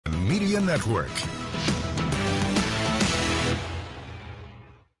Media Network.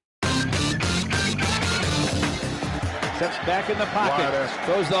 Steps back in the pocket.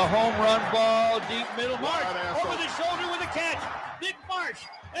 Goes the home run ball deep middle. Marsh over the shoulder with a catch. Nick Marsh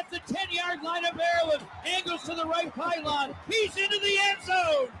at the 10-yard line of Maryland. Angles to the right pylon. He's into the end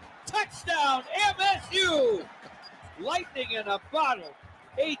zone. Touchdown, MSU. Lightning in a bottle.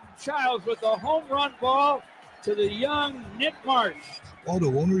 Aiden Childs with the home run ball to the young Nick Marsh.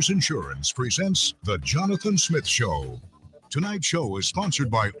 Auto Owners Insurance presents The Jonathan Smith Show. Tonight's show is sponsored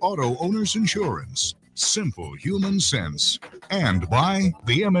by Auto Owners Insurance. Simple human sense. And by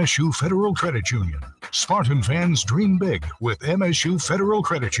the MSU Federal Credit Union. Spartan fans dream big with MSU Federal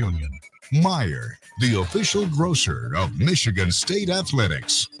Credit Union. Meijer, the official grocer of Michigan State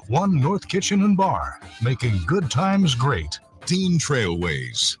Athletics. One North Kitchen and Bar, making good times great. Dean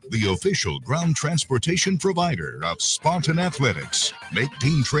Trailways, the official ground transportation provider of Spartan Athletics. Make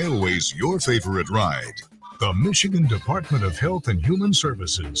Dean Trailways your favorite ride. The Michigan Department of Health and Human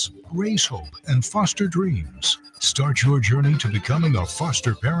Services. Raise hope and foster dreams. Start your journey to becoming a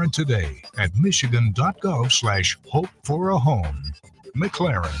foster parent today at michigan.gov/hope for a home.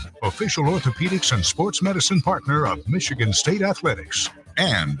 McLaren, official orthopedics and sports medicine partner of Michigan State Athletics.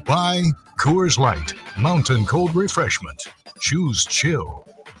 And by Coors Light, mountain cold refreshment. Choose chill.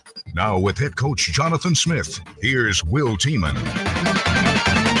 Now with head coach Jonathan Smith, here's Will Tieman.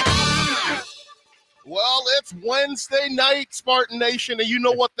 Well, it's Wednesday night, Spartan Nation, and you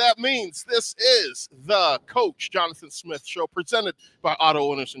know what that means. This is the Coach Jonathan Smith Show, presented by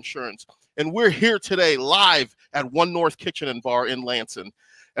Auto Owners Insurance. And we're here today live at One North Kitchen and Bar in Lansing.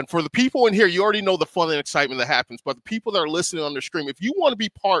 And for the people in here, you already know the fun and excitement that happens. But the people that are listening on the stream, if you want to be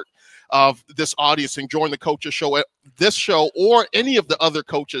part of this audience and join the Coaches Show, this show, or any of the other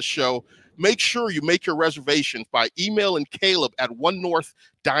Coaches Show, make sure you make your reservations by emailing Caleb at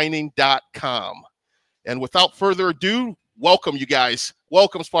onenorthdining.com. And without further ado, welcome, you guys.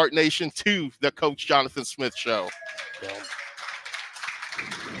 Welcome, Spartan Nation, to the Coach Jonathan Smith Show.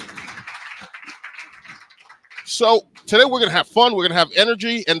 So today we're going to have fun. We're going to have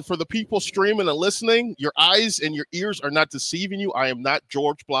energy. And for the people streaming and listening, your eyes and your ears are not deceiving you. I am not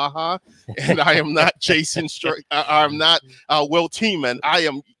George Blaha, and I am not Jason. I'm not Will Tieman. I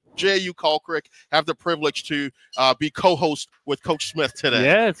am J.U. Kalkrick. Have the privilege to be co-host with Coach Smith today.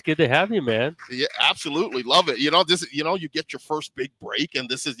 Yeah, it's good to have you, man. Yeah, absolutely. Love it. You know, this is, you get your first big break, and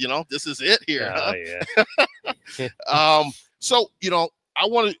this is it here. Oh, huh? So, I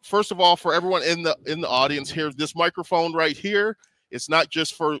want to, first of all, for everyone in the audience here, this microphone right here, it's not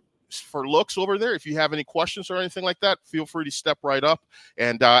just for looks over there. If you have any questions or anything like that, feel free to step right up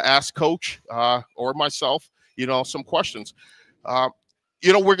and ask Coach or myself, some questions.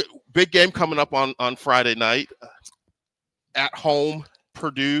 We're big game coming up on Friday night at home,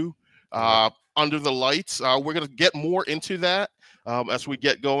 Purdue, under the lights. We're going to get more into that as we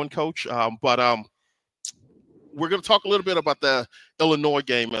get going, Coach. But we're going to talk a little bit about the Illinois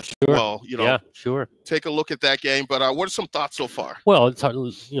game as well. Yeah, sure. Take a look at that game. But what are some thoughts so far? Well, it's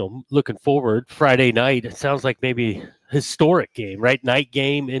looking forward. Friday night, it sounds like maybe historic game, right? Night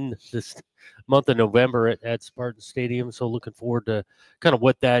game in this month of November at Spartan Stadium. So looking forward to kind of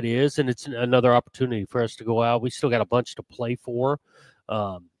what that is. And it's another opportunity for us to go out. We still got a bunch to play for.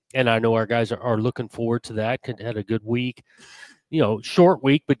 And I know our guys are looking forward to that. Had a good week. Short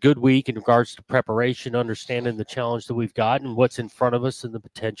week, but good week in regards to preparation, understanding the challenge that we've got and what's in front of us and the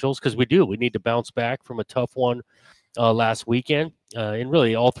potentials, because we need to bounce back from a tough one last weekend. And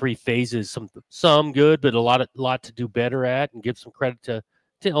really all three phases, some good, but a lot to do better at, and give some credit to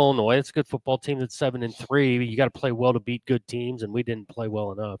Illinois. It's a good football team that's 7-3. You got to play well to beat good teams, and we didn't play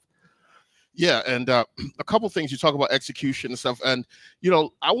well enough. Yeah, and a couple things you talk about execution and stuff, and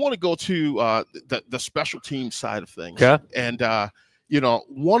I want to go to the special team side of things. Yeah. And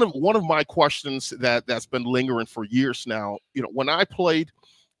one of my questions that's been lingering for years now. When I played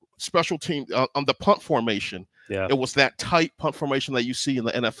special team on the punt formation, it was that tight punt formation that you see in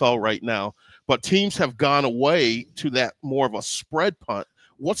the NFL right now. But teams have gone away to that more of a spread punt.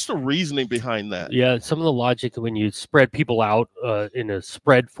 What's the reasoning behind that? Yeah, some of the logic when you spread people out in a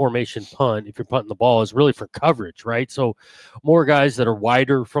spread formation punt, if you're punting the ball, is really for coverage, right? So more guys that are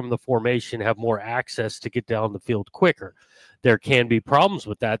wider from the formation have more access to get down the field quicker. There can be problems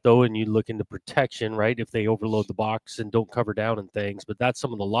with that, though, and you look into protection, right, if they overload the box and don't cover down and things. But that's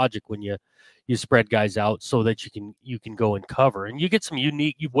some of the logic when you spread guys out so that you can go and cover. And you get some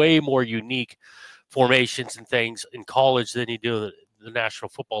way more unique formations and things in college than you do in the National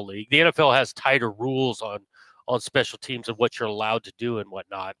Football League. The NFL has tighter rules on special teams of what you're allowed to do and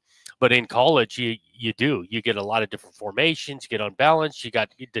whatnot. But in college, you get a lot of different formations, you get unbalanced, you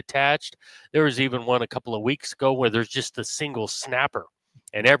get detached. There was even one a couple of weeks ago where there's just a single snapper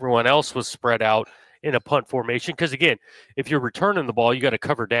and everyone else was spread out in a punt formation. Because again, if you're returning the ball, you got to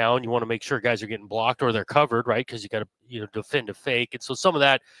cover down. You want to make sure guys are getting blocked or they're covered, right? Because you got to defend a fake. And so some of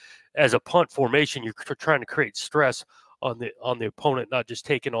that, as a punt formation, you're trying to create stress on the opponent, not just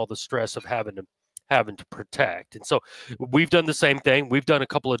taking all the stress of having to protect. And so we've done the same thing. We've done a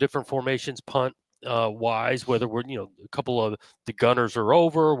couple of different formations, punt wise, whether we're, a couple of the gunners are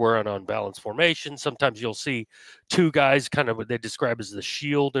over, we're in unbalanced formation. Sometimes you'll see two guys, kind of what they describe as the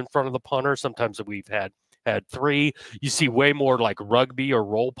shield in front of the punter. Sometimes we've had three. You see way more like rugby or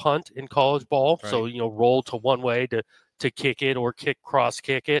roll punt in college ball. Right. So, roll to one way to kick it or cross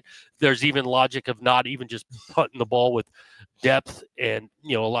kick it. There's even logic of not even just punting the ball with depth and,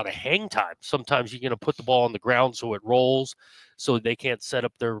 a lot of hang time. Sometimes you're going to put the ball on the ground so it rolls so they can't set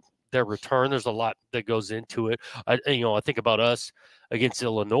up their return. There's a lot that goes into it. I think about us against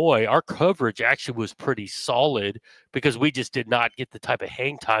Illinois. Our coverage actually was pretty solid because we just did not get the type of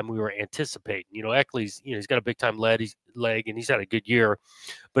hang time we were anticipating. Eckley's, he's got a big time leg and he's had a good year,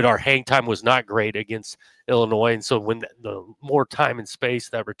 but our hang time was not great against Illinois. And so when the more time and space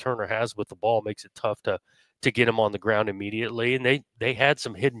that returner has with the ball makes it tough to get him on the ground immediately. And they had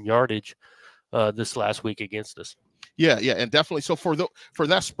some hidden yardage this last week against us. Yeah, and definitely. So for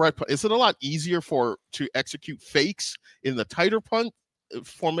that spread, is it a lot easier to execute fakes in the tighter punt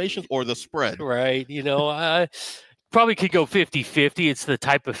formations or the spread? Right. I probably could go 50-50. It's the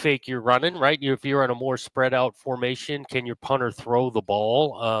type of fake you're running, right? If you're in a more spread out formation, can your punter throw the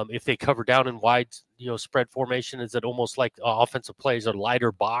ball? If they cover down in wide, spread formation, is it almost like offensive plays a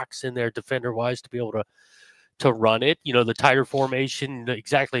lighter box in there defender wise to be able to run it? The tighter formation,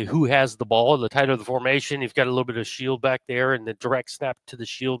 exactly who has the ball. The tighter the formation, you've got a little bit of shield back there and the direct snap to the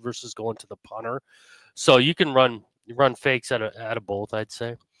shield versus going to the punter. So you can run fakes out of both, I'd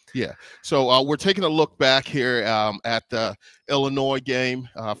say. Yeah. So we're taking a look back here at the Illinois game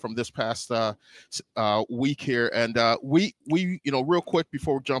from this past week here. And we real quick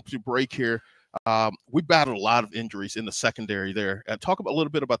before we jump to break here, we battled a lot of injuries in the secondary there. And talk a little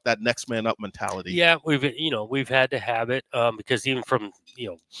bit about that next man up mentality. Yeah, we've had to have it because even from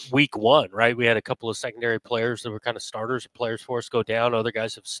week one, right, we had a couple of secondary players that were kind of starters players for us go down. Other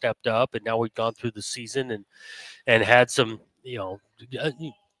guys have stepped up, and now we've gone through the season and had some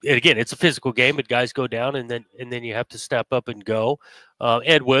and again, it's a physical game, but guys go down, and then you have to step up and go.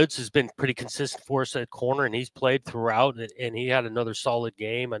 Ed Woods has been pretty consistent for us at corner, and he's played throughout, and he had another solid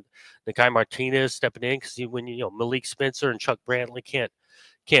game. And Nikai Martinez stepping in because when Malik Spencer and Chuck Brantley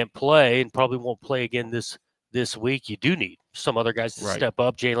can't play and probably won't play again this week, you do need some other guys to step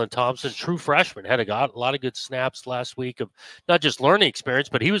up. Jalen Thompson, true freshman, had a lot of good snaps last week of not just learning experience,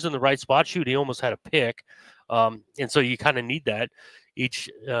 but he was in the right spot. Shoot, he almost had a pick, and so you kind of need that.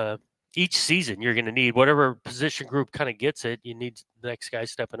 Each season you're going to need whatever position group kind of gets it. You need the next guy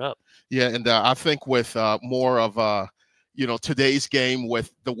stepping up. Yeah, and I think with more of today's game,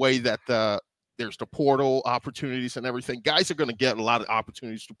 with the way that there's the portal opportunities and everything, guys are going to get a lot of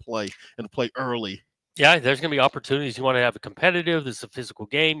opportunities to play and to play early. Yeah, there's going to be opportunities. You want to have a competitive. This is a physical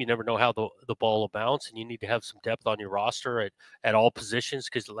game. You never know how the ball will bounce, and you need to have some depth on your roster at all positions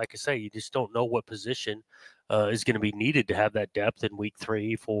because, like I say, you just don't know what position is going to be needed to have that depth in week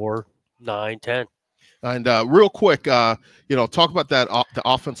 3, 4, 9, 10. And real quick, talk about that the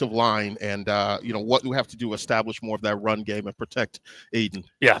offensive line and what we have to do to establish more of that run game and protect Aiden.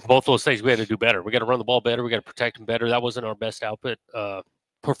 Yeah, both those things we had to do better. We got to run the ball better. We got to protect him better. That wasn't our best output.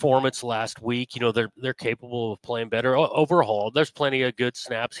 Performance last week, they're capable of playing better overall. There's plenty of good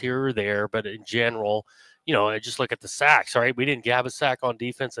snaps here or there, but in general, I just look at the sacks. Right, we didn't have a sack on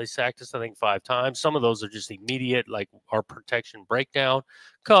defense. They sacked us, I think, 5 times. Some of those are just immediate, like our protection breakdown.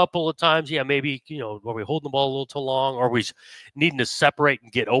 Couple of times, maybe were we holding the ball a little too long, or we needing to separate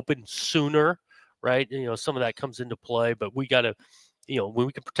and get open sooner. Right, some of that comes into play, but we got to, when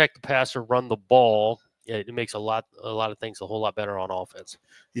we can protect the passer, run the ball. It makes a lot of things a whole lot better on offense.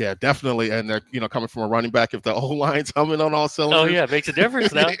 Yeah, definitely. And they're, coming from a running back, if the O-line's humming on all cylinders. Oh, yeah, it makes a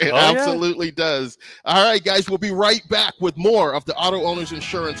difference now. It absolutely does. All right, guys, we'll be right back with more of the Auto Owners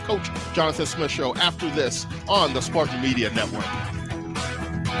Insurance Coach Jonathan Smith Show after this on the Spartan Media Network.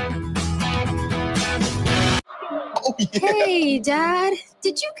 Oh, yeah. Hey, Dad,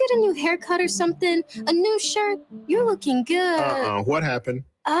 did you get a new haircut or something? A new shirt? You're looking good. What happened?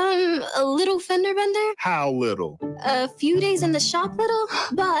 A little fender bender. How little? A few days in the shop little,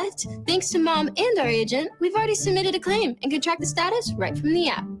 but thanks to Mom and our agent, we've already submitted a claim and can track the status right from the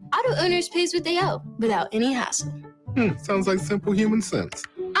app. Auto Owners pays what they owe without any hassle. Sounds like simple human sense.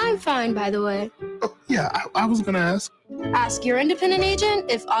 I'm fine, by the way. Oh, yeah, I was going to ask. Ask your independent agent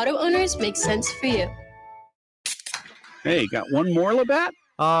if auto owners make sense for you. Hey, got one more, Labatt?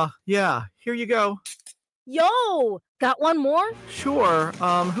 Yeah, here you go. Yo, got one more? Sure,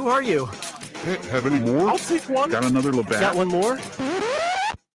 who are you? Hey, have any more? I'll take one. Got another Labatt? Got one more?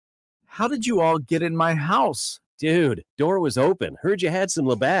 How did you all get in my house? Dude, door was open. Heard you had some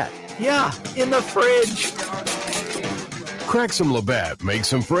Labatt. Yeah, in the fridge. Crack some Labatt, make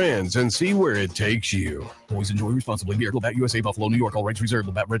some friends, and see where it takes you. Always enjoy responsibly. Beer, Labatt USA, Buffalo, New York. All rights reserved.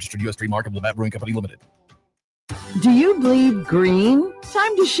 Labatt registered U.S. trademark of Labatt Brewing Company Limited. Do you bleed green?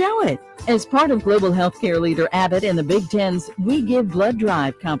 Time to show it. As part of global healthcare leader Abbott and the Big Ten's We Give Blood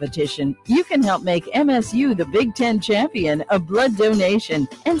Drive competition, you can help make MSU the Big Ten champion of blood donation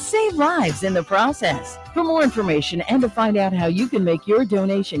and save lives in the process. For more information and to find out how you can make your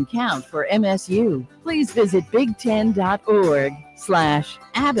donation count for MSU, please visit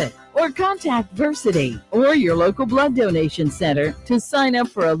big10.org/Abbott or contact Versity or your local blood donation center to sign up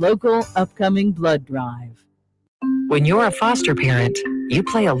for a local upcoming blood drive. When you're a foster parent, you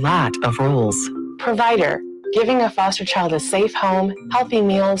play a lot of roles. Provider, giving a foster child a safe home, healthy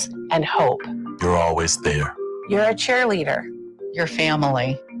meals, and hope. You're always there. You're a cheerleader. Your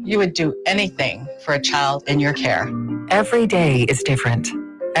family. You would do anything for a child in your care. Every day is different.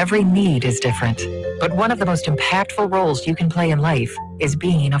 Every need is different. But one of the most impactful roles you can play in life is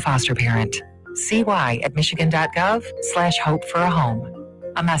being a foster parent. See why at michigan.gov/hope for a home.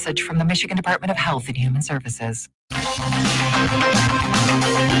 A message from the Michigan Department of Health and Human Services. And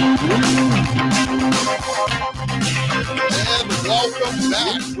welcome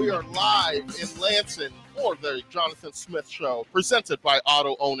back. We are live in Lansing for the Jonathan Smith Show, presented by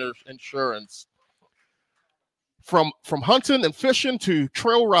Auto Owners Insurance. From hunting and fishing to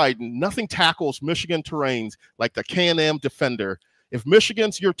trail riding, nothing tackles Michigan terrains like the Can-Am Defender. If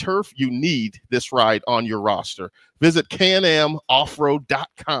Michigan's your turf, you need this ride on your roster. Visit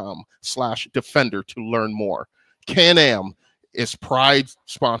canamoffroad.com/defender to learn more. Can-Am is pride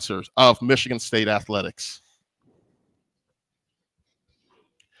sponsors of Michigan State Athletics.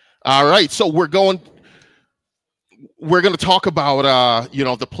 All right, so we're going to talk about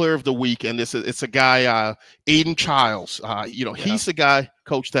the player of the week, and it's a guy, Aiden Childs. He's a guy,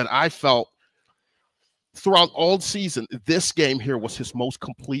 Coach, that I felt throughout all season, this game here was his most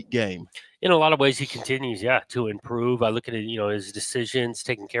complete game. In a lot of ways, he continues, to improve. I look at it, his decisions,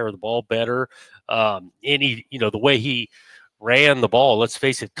 taking care of the ball better, and he, the way he ran the ball. Let's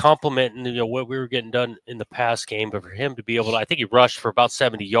face it, complimenting what we were getting done in the past game, but for him to be able to, I think he rushed for about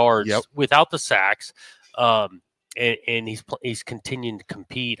 70 yards without the sacks, and he's continuing to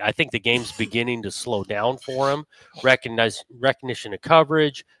compete. I think the game's beginning to slow down for him. Recognition of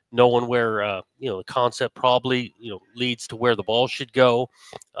coverage. Knowing where the concept probably leads to where the ball should go,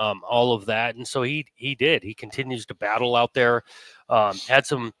 all of that, and so he continues to battle out there. Had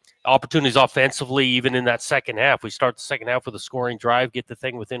some opportunities offensively, even in that second half. We start the second half with a scoring drive, get the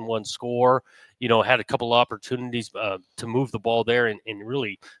thing within one score. Had a couple opportunities to move the ball there and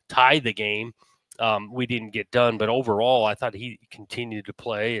really tie the game. We didn't get done, but overall, I thought he continued to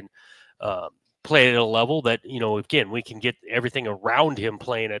play and. Play at a level that, again, we can get everything around him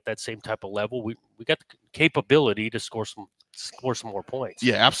playing at that same type of level. We got the capability to score some more points.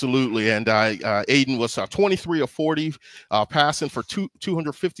 Yeah, absolutely. And Aiden was 23 of 40, passing for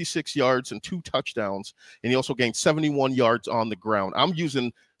 256 yards and 2 touchdowns. And he also gained 71 yards on the ground. I'm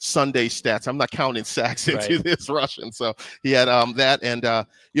using Sunday stats. I'm not counting sacks into this rushing. So he had that. And,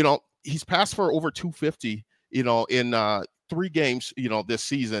 he's passed for over 250, in 3 games, this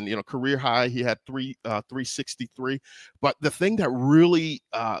season, career high. He had 363. But the thing that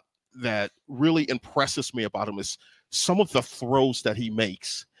really impresses me about him is some of the throws that he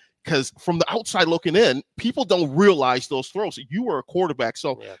makes. Because from the outside looking in, people don't realize those throws. You are a quarterback,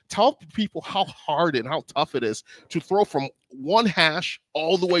 so tell people how hard and how tough it is to throw from one hash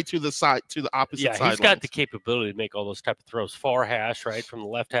all the way to the side, to the opposite side. Yeah, he's got the capability to make all those type of throws. Far hash, right, from the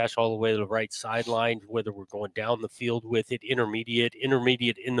left hash all the way to the right sideline, whether we're going down the field with it, intermediate in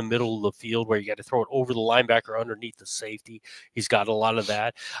the middle of the field where you got to throw it over the linebacker underneath the safety. He's got a lot of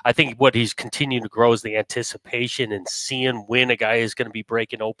that. I think what he's continuing to grow is the anticipation and seeing when a guy is going to be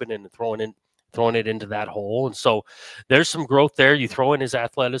breaking open and throwing it into that hole. And so there's some growth there. You throw in his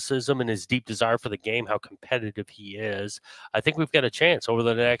athleticism and his deep desire for the game, how competitive he is. I think we've got a chance over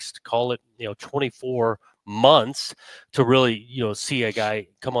the next, call it, 24 months to really, see a guy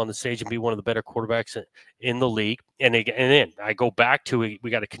come on the stage and be one of the better quarterbacks in the league. And then I go back to it. We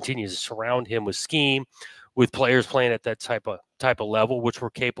got to continue to surround him with scheme, with players playing at that type of level, which we're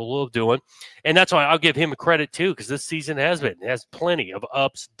capable of doing. And that's why I'll give him a credit too, because this season has plenty of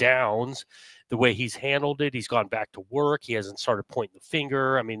ups, downs. The way he's handled it, he's gone back to work. He hasn't started pointing the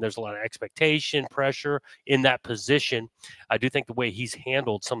finger. I mean, there's a lot of expectation, pressure in that position. I do think the way he's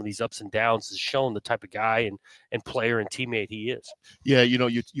handled some of these ups and downs has shown the type of guy and player and teammate he is. Yeah,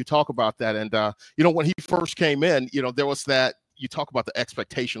 you talk about that. And, when he first came in, there was that, you talk about the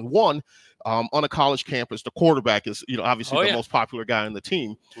expectation. One, on a college campus, the quarterback is, obviously the most popular guy on the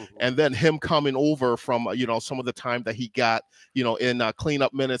team. Mm-hmm. And then him coming over from, some of the time that he got, in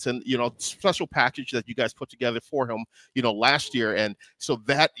cleanup minutes and, special package that you guys put together for him, last year. And so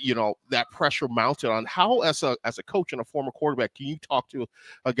that, that pressure mounted on how, as a coach and a former quarterback, can you talk to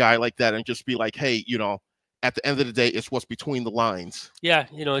a guy like that and just be like, hey, at the end of the day, it's what's between the lines. Yeah,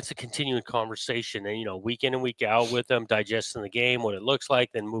 it's a continuing conversation, and week in and week out with them, digesting the game, what it looks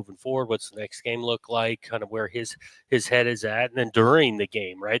like, then moving forward, what's the next game look like, kind of where his head is at, and then during the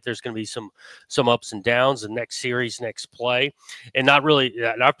game, right? There's going to be some ups and downs. The next series, next play, and not really.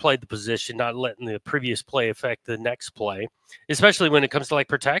 I've played the position, not letting the previous play affect the next play. Especially when it comes to like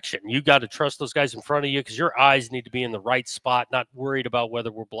protection, you got to trust those guys in front of you because your eyes need to be in the right spot, not worried about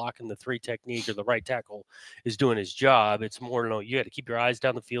whether we're blocking the 3 technique or the right tackle is doing his job. It's more, you got to keep your eyes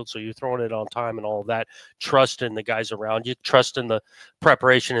down the field so you're throwing it on time and all of that. Trust in the guys around you, trust in the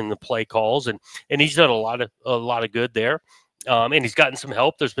preparation and the play calls, and he's done a lot of good there. And he's gotten some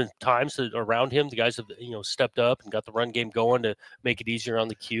help. There's been times that around him, the guys have, stepped up and got the run game going to make it easier on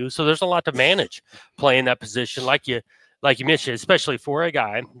the Q. So there's a lot to manage playing that position, like you mentioned, especially for a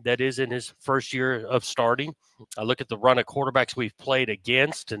guy that is in his first year of starting. I look at the run of quarterbacks we've played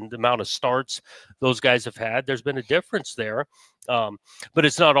against and the amount of starts those guys have had. There's been a difference there. But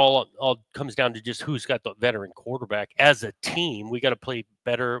it's not all comes down to just who's got the veteran quarterback. As a team, we got to play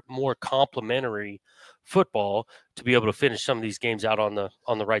better, more complementary football to be able to finish some of these games out on the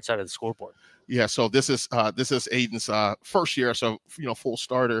right side of the scoreboard. Yeah, so this is Aiden's first year, so full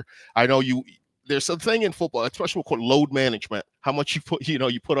starter. I know there's a thing in football, especially called load management, how much you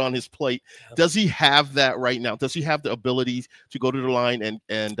put on his plate. Does he have that right now? Does he have the ability to go to the line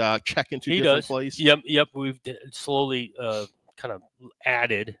and check into different plays? Yep. We've slowly kind of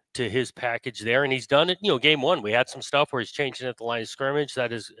added to his package there, and he's done it. Game 1, we had some stuff where he's changing at the line of scrimmage.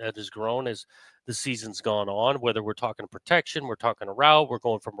 That has grown as the season's gone on, whether we're talking protection, we're talking a route, we're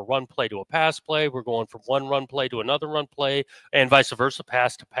going from a run play to a pass play, we're going from one run play to another run play, and vice versa,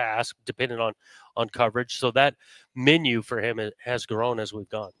 pass to pass, depending on coverage. So that menu for him has grown as we've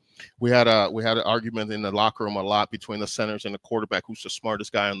gone. We had an argument in the locker room a lot between the centers and the quarterback. Who's the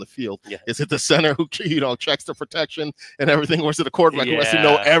smartest guy on the field? Yeah. Is it the center who checks the protection and everything, or is it the quarterback who has to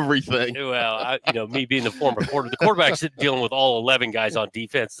know everything? Well, me being the former quarterback, the quarterback's dealing with all 11 guys on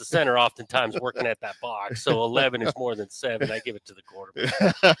defense. The center oftentimes working at that box, so 11 is more than 7. I give it to the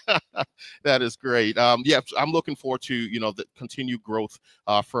quarterback. That is great. Yeah, I'm looking forward to the continued growth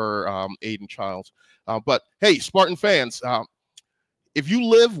for Aiden Childs. But hey, Spartan fans. If you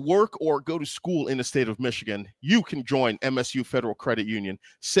live, work, or go to school in the state of Michigan, you can join MSU Federal Credit Union.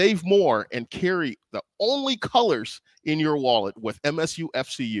 Save more and carry the only colors in your wallet with MSU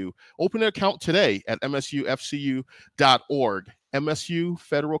FCU. Open an account today at msufcu.org. MSU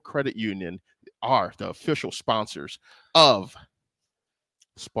Federal Credit Union are the official sponsors of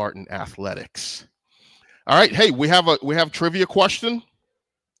Spartan Athletics. All right, hey, we have a trivia question.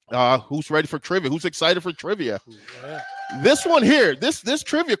 Who's ready for trivia? Who's excited for trivia? Yeah. This one here, this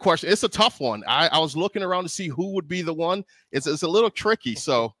trivia question, it's a tough one. I was looking around to see who would be the one. It's a little tricky.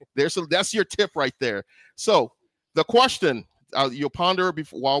 So that's your tip right there. So the question, you'll ponder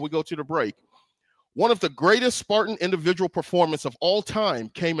while we go to the break. One of the greatest Spartan individual performance of all time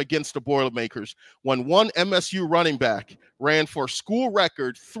came against the Boilermakers when one MSU running back ran for school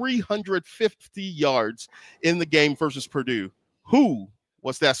record 350 yards in the game versus Purdue. Who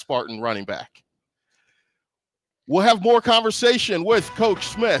was that Spartan running back? We'll have more conversation with Coach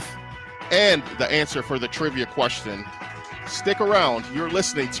Smith and the answer for the trivia question. Stick around. You're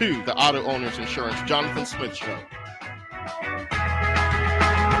listening to the Auto Owners Insurance Jonathan Smith Show.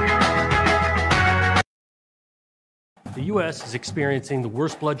 The U.S. is experiencing the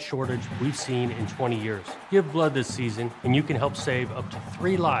worst blood shortage we've seen in 20 years. Give blood this season, and you can help save up to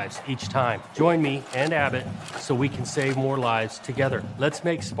 3 lives each time. Join me and Abbott so we can save more lives together. Let's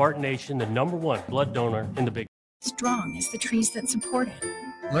make Spartan Nation the #1 blood donor in the Big. Strong as the trees that support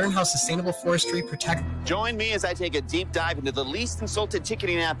it. Learn how sustainable forestry protects. Join me as I take a deep dive into the least consulted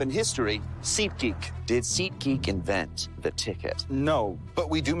ticketing app in history, SeatGeek. Did SeatGeek invent the ticket? No, but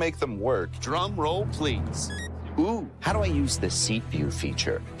we do make them work. Drum roll, please. Ooh, how do I use the Seat View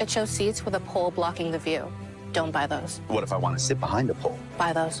feature? It shows seats with a pole blocking the view. Don't buy those. What if I want to sit behind a pole?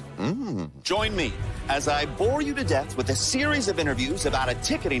 Buy those. Join me as I bore you to death with a series of interviews about a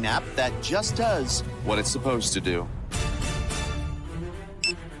ticketing app that just does what it's supposed to do.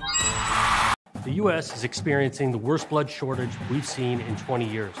 The U.S. is experiencing the worst blood shortage we've seen in 20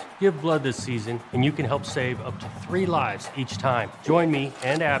 years. Give blood this season, and you can help save up to 3 lives each time. Join me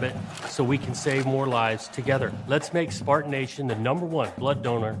and Abbott so we can save more lives together. Let's make Spartan Nation the #1 blood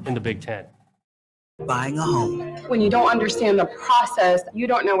donor in the Big Ten. Buying a home. When you don't understand the process, you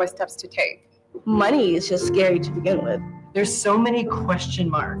don't know what steps to take. Money is just scary to begin with. There's so many question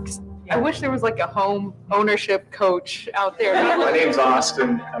marks. I wish there was like a home ownership coach out there. My name's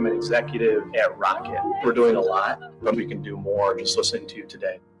Austin. I'm an executive at Rocket. We're doing a lot, but we can do more just listening to you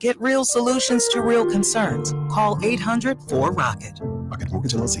today. Get real solutions to real concerns. Call 800-4ROCKET. Rocket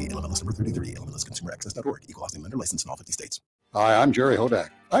Mortgage LLC, LMLS number 33, LMLSconsumeraccess.org, equal housing lender licensed in all 50 states. Hi, I'm Jerry Hodak.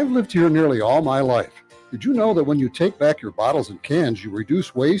 I've lived here nearly all my life. Did you know that when you take back your bottles and cans, you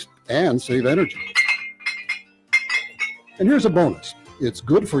reduce waste and save energy? And here's a bonus. It's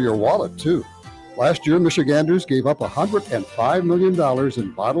good for your wallet, too. Last year, Michiganders gave up $105 million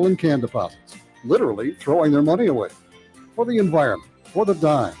in bottle and can deposits, literally throwing their money away. For the environment, for the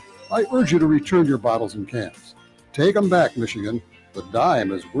dime, I urge you to return your bottles and cans. Take them back, Michigan. The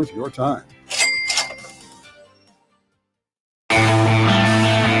dime is worth your time.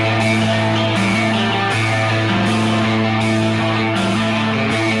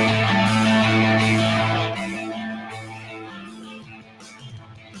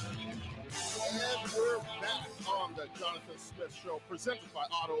 Presented by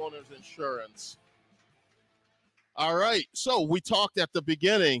Auto Owners Insurance. All right, so we talked at the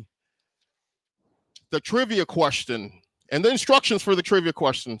beginning, the trivia question and the instructions for the trivia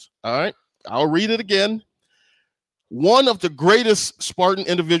questions. All right, I'll read it again. One of the greatest Spartan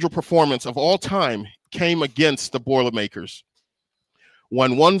individual performance of all time came against the Boilermakers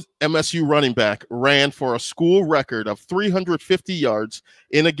when one MSU running back ran for a school record of 350 yards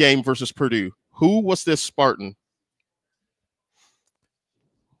in a game versus Purdue. Who was this Spartan?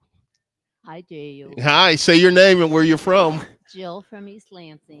 Hi, Jill. Hi, say your name and where you're from. Jill from East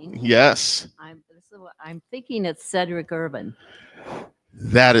Lansing. Yes. I'm thinking it's Cedric Irvin.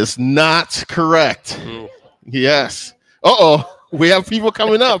 That is not correct. Yes. Uh-oh, we have people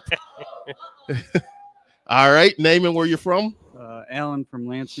coming up. All right, name and where you're from. Allen from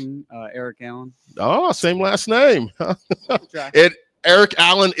Lansing, Eric Allen. Oh, same last name. Eric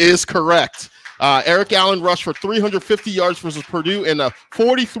Allen is correct. Eric Allen rushed for 350 yards versus Purdue in a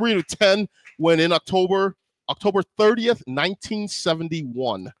 43-10 win in October 30th,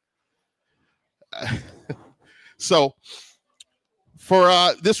 1971. So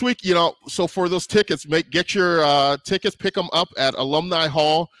for this week, so for those tickets, get your tickets, pick them up at Alumni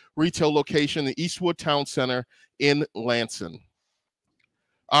Hall retail location in Eastwood Town Center in Lansing.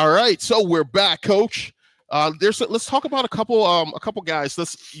 All right, so we're back, Coach. Let's talk about a couple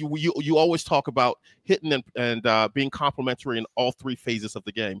guys. You always talk about hitting and being complimentary in all 3 phases of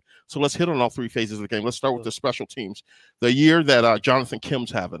the game. So let's hit on all 3 phases of the game. Let's start with the special teams. The year that Jonathan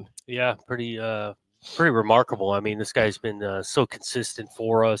Kim's having. Yeah, pretty remarkable. I mean, this guy's been so consistent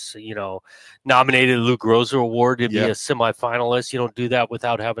for us. Nominated Luke Grozer Award to be a semifinalist. You don't do that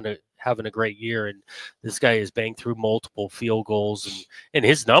without having a great year, and this guy has banged through multiple field goals, and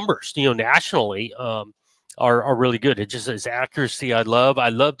his numbers, nationally, are really good. It just his accuracy. I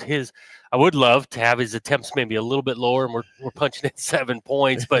would love to have his attempts maybe a little bit lower, and we're punching in 7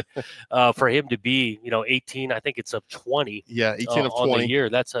 points, but for him to be 18, I think it's up 20. Yeah, 18 of 20 on the year.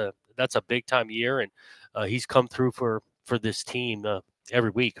 That's a big time year, and he's come through for this team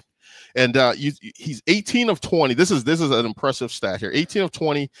every week. And he's 18 of 20. This is an impressive stat here. 18 of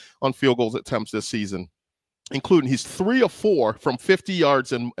 20 on field goals attempts this season, including he's 3 of 4 from 50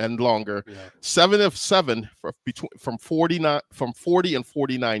 yards and longer, 7 of 7 from 40 and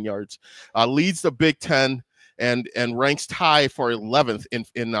 49 yards. Leads the Big Ten and ranks tied for 11th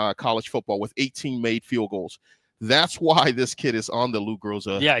in college football with 18 made field goals. That's why this kid is on the Luke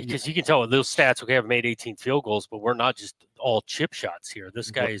Groza. Yeah, because you can tell with those stats, okay, I've made 18 field goals, but we're not just all chip shots here.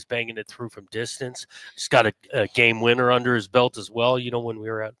 This guy is banging it through from distance. He's got a game winner under his belt as well, when we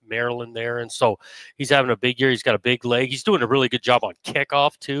were at Maryland there. And so he's having a big year. He's got a big leg. He's doing a really good job on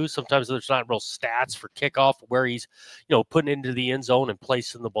kickoff, too. Sometimes there's not real stats for kickoff where he's, putting into the end zone and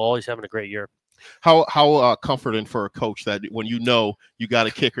placing the ball. He's having a great year. How comforting for a coach that when you know you got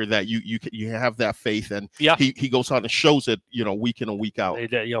a kicker that you have that faith, and he goes on and shows it, week in and week out.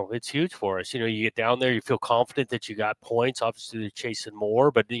 It's huge for us. You get down there, you feel confident that you got points. Obviously, they're chasing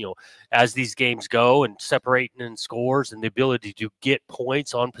more, but as these games go and separating in scores and the ability to get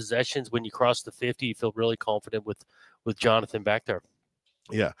points on possessions when you cross the 50, you feel really confident with Jonathan back there.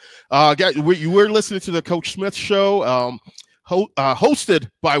 Yeah, guys, you were listening to the Coach Smith Show. Hosted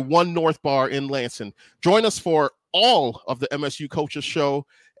by One North Bar in Lansing. Join us for all of the MSU Coaches Show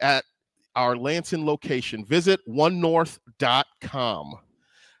at our Lansing location. Visit onenorth.com.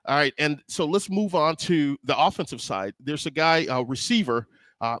 All right, and so let's move on to the offensive side. There's a guy, receiver.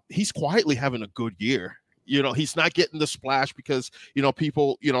 He's quietly having a good year. He's not getting the splash because,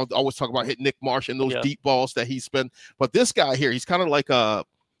 people, always talk about hitting Nick Marsh and those deep balls that he's been. But this guy here, he's kind of like a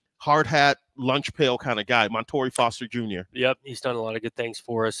hard hat, lunch pail kind of guy, Montori Foster Jr. Yep, he's done a lot of good things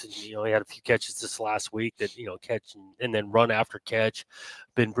for us. And, he had a few catches this last week that, catch and then run after catch.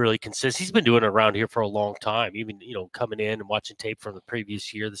 Been really consistent. He's been doing it around here for a long time. Even, coming in and watching tape from the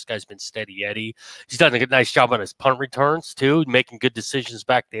previous year, this guy's been steady Eddie. He's done a nice job on his punt returns too, making good decisions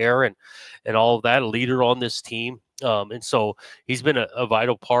back there and all of that. A leader on this team. And so he's been a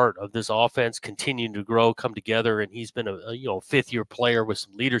vital part of this offense, continuing to grow, come together, and he's been a fifth-year player with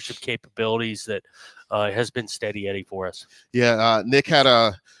some leadership capabilities that has been steady Eddie for us. Yeah, Nick had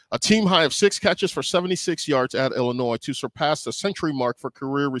a team high of 6 catches for 76 yards at Illinois to surpass the century mark for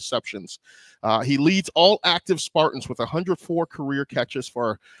career receptions. He leads all active Spartans with 104 career catches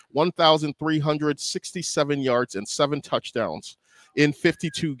for 1,367 yards and 7 touchdowns in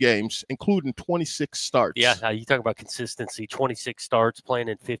 52 games, including 26 starts. Yeah, you talk about consistency. 26 starts, playing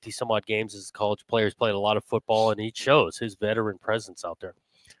in 50-some-odd games as a college player. He's played a lot of football, and he shows his veteran presence out there.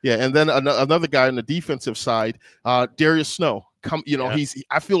 Yeah, and then another guy on the defensive side, Darius Snow.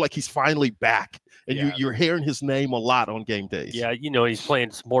 I feel like he's finally back, and you're hearing his name a lot on game days. Yeah, he's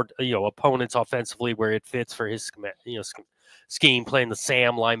playing some more, opponents offensively where it fits for his, scheme, playing the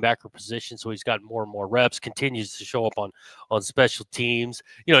Sam linebacker position, so he's got more and more reps, continues to show up on special teams.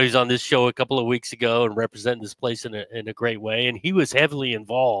 He was on this show a couple of weeks ago and representing this place in a great way, and he was heavily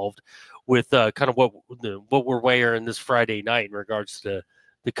involved with kind of what we're wearing this Friday night in regards to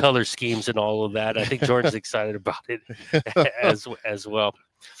the color schemes and all of that. I think Jordan's excited about it as well.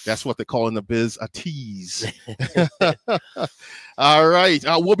 That's what they call in the biz a tease. All right.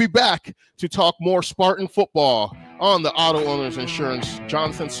 We'll be back to talk more Spartan football on the Auto Owners Insurance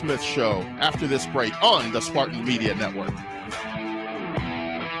Jonathan Smith Show after this break on the Spartan Media Network.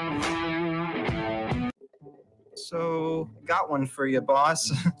 So, got one for you,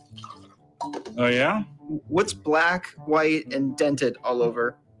 boss. Oh, yeah? What's black, white, and dented all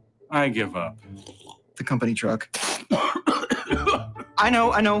over? I give up. The company truck. I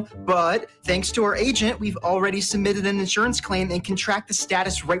know, but thanks to our agent, we've already submitted an insurance claim and can track the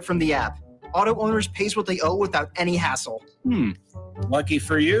status right from the app. Auto Owners pays what they owe without any hassle. Lucky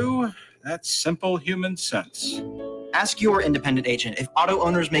for you, that's simple human sense. Ask your independent agent if Auto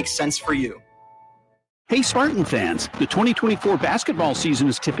Owners makes sense for you. Hey Spartan fans, the 2024 basketball season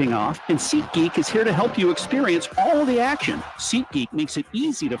is tipping off, and SeatGeek is here to help you experience all the action. SeatGeek makes it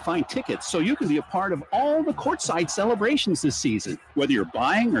easy to find tickets so you can be a part of all the courtside celebrations this season. Whether you're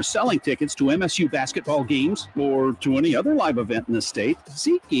buying or selling tickets to MSU basketball games or to any other live event in the state,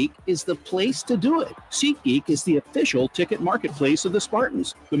 SeatGeek is the place to do it. SeatGeek is the official ticket marketplace of the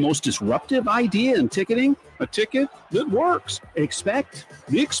Spartans. The most disruptive idea in ticketing, a ticket that works. Expect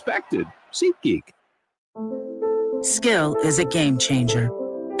the expected. SeatGeek. Skill is a game changer.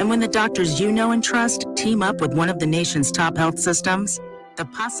 And when the doctors you know and trust team up with one of the nation's top health systems, the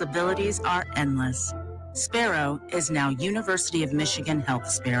possibilities are endless. Sparrow is now University of Michigan Health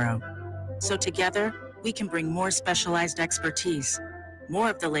Sparrow. So together, we can bring more specialized expertise, more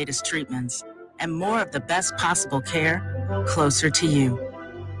of the latest treatments, and more of the best possible care closer to you.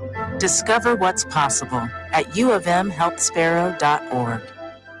 Discover what's possible at uofmhealthsparrow.org.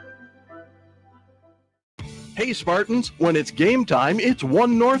 Hey Spartans, when it's game time, it's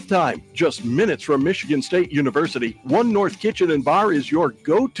One North time. Just minutes from Michigan State University, One North Kitchen and Bar is your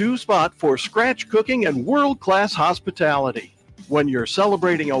go-to spot for scratch cooking and world-class hospitality. When you're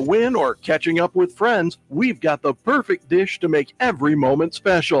celebrating a win or catching up with friends, we've got the perfect dish to make every moment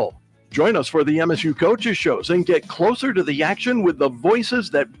special. Join us for the MSU Coaches Shows and get closer to the action with the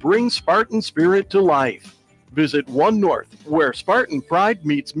voices that bring Spartan spirit to life. Visit One North, where Spartan pride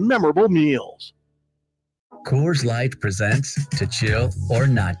meets memorable meals. Coors Light presents To Chill or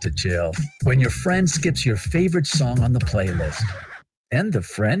Not to Chill. When your friend skips your favorite song on the playlist. End the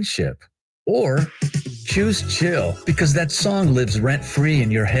friendship. Or choose chill because that song lives rent-free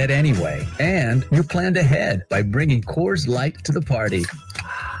in your head anyway. And you planned ahead by bringing Coors Light to the party.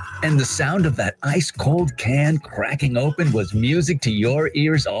 And the sound of that ice-cold can cracking open was music to your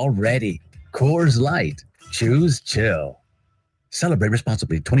ears already. Coors Light. Choose chill. Celebrate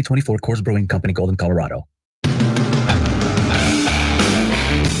responsibly. 2024 Coors Brewing Company, Golden, Colorado.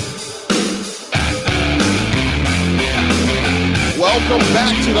 Welcome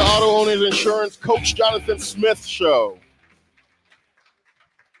back to the Auto Owners Insurance Coach Jonathan Smith Show.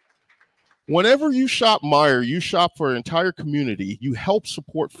 Whenever you shop Meijer, you shop for an entire community. You help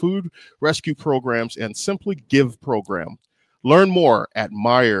support food rescue programs and Simply Give program. Learn more at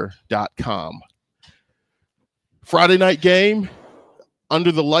Meijer.com. Friday night game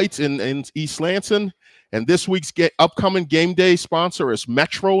under the lights in East Lansing, and this week's upcoming game day sponsor is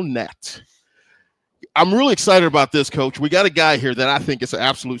MetroNet. I'm really excited about this, Coach. We got a guy here that I think is an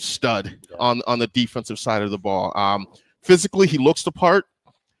absolute stud on the defensive side of the ball. Physically, he looks the part.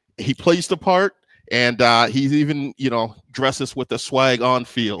 He plays the part, and he's even, dresses with the swag on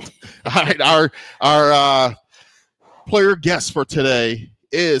field. All right, our player guest for today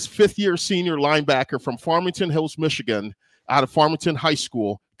is fifth-year senior linebacker from Farmington Hills, Michigan, out of Farmington High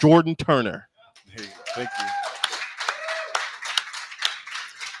School, Jordan Turner. Hey, thank you.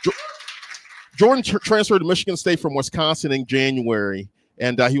 Jordan transferred to Michigan State from Wisconsin in January,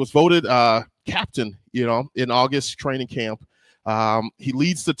 and he was voted captain, in August training camp. He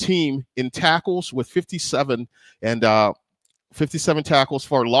leads the team in tackles with 57 and 57 tackles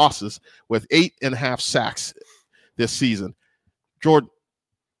for losses with 8.5 sacks this season. Jordan,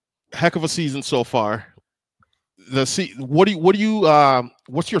 heck of a season so far. What's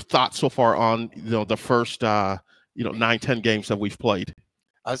your thoughts so far on the first 9-10 games that we've played?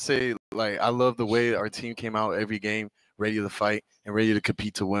 I'd say, I love the way our team came out every game ready to fight and ready to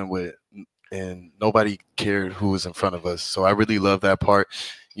compete to win with, and nobody cared who was in front of us. So I really love that part.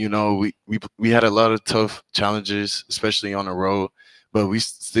 We had a lot of tough challenges, especially on the road, but we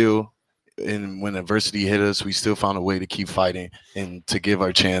still, when adversity hit us, we still found a way to keep fighting and to give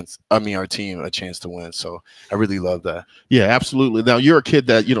our team a chance to win. So I really love that. Yeah, absolutely. Now you're a kid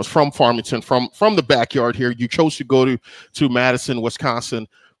that, is from Farmington, from the backyard here. You chose to go to Madison, Wisconsin,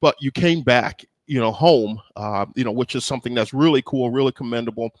 but you came back, home, which is something that's really cool, really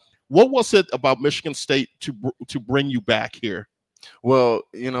commendable. What was it about Michigan State to bring you back here? Well,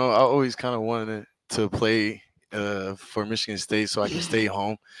 I always kind of wanted to play for Michigan State so I can stay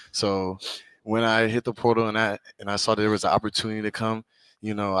home. So when I hit the portal and I saw there was an opportunity to come,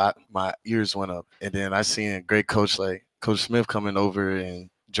 my ears went up. And then I seen a great coach like Coach Smith coming over and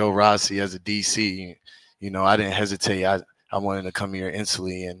Joe Rossi as a DC. I didn't hesitate. I wanted to come here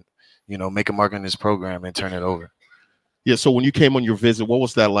instantly and, make a mark on this program and turn it over. Yeah, so when you came on your visit, what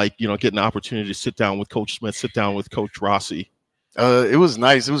was that like, getting the opportunity to sit down with Coach Smith, sit down with Coach Rossi? It was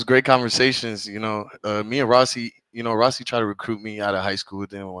nice. It was great conversations. Me and Rossi, Rossi tried to recruit me out of high school.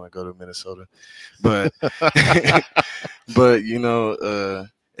 Didn't want to go to Minnesota, but, and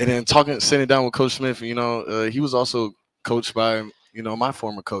then sitting down with Coach Smith, he was also coached by, my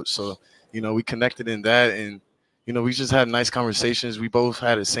former coach. So, we connected in that, and, we just had nice conversations. We both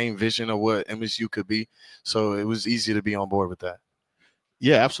had the same vision of what MSU could be. So it was easy to be on board with that.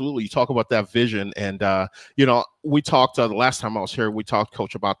 Yeah, absolutely. You talk about that vision, and we talked the last time I was here. We talked,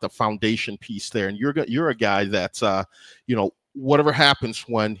 Coach, about the foundation piece there, and you're a guy that's whatever happens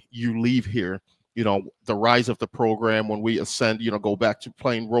when you leave here, the rise of the program, when we ascend, go back to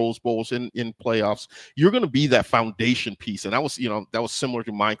playing Rose Bowls in playoffs, you're going to be that foundation piece, and that was similar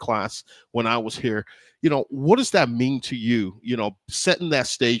to my class when I was here. What does that mean to you? Setting that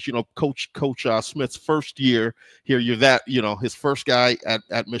stage. Coach Smith's first year here, you're that, his first guy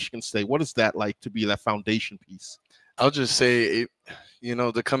at Michigan State. What is that like to be that foundation piece? I'll just say,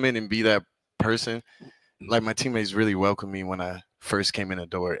 to come in and be that person. Like, my teammates really welcomed me when I first came in the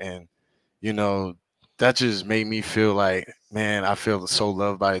door, and that just made me feel like, man, I feel so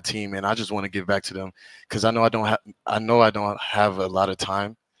loved by a team, and I just want to give back to them because I know I don't have a lot of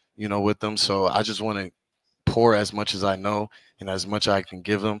time, with them. So I just want to pour as much as I know and as much I can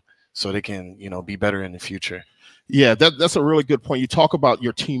give them so they can, be better in the future. Yeah, that's a really good point. You talk about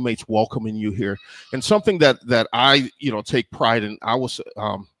your teammates welcoming you here, and something that I, take pride in. I was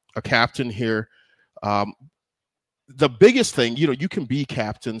a captain here. The biggest thing, you can be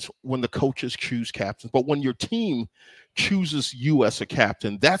captains when the coaches choose captains, but when your team chooses you as a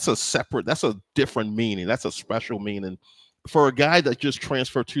captain, that's a different meaning. That's a special meaning. For a guy that just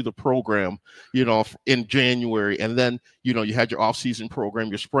transferred to the program, in January, and then, you had your off-season program,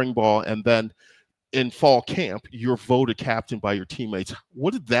 your spring ball, and then in fall camp, you're voted captain by your teammates.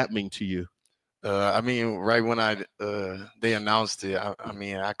 What did that mean to you? I mean, right when they announced it, I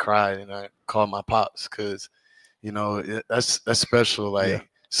mean, I cried and I called my pops because, you know, that's special. Like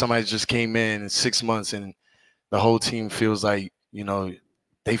somebody just came in 6 months and the whole team feels like, you know,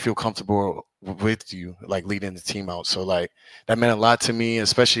 they feel comfortable with you, like leading the team out. So like that meant a lot to me,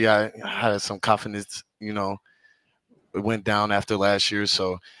 especially I had some confidence, you know, it went down after last year.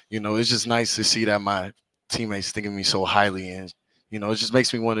 So, you know, it's just nice to see that my teammates think of me so highly. And, you know, it just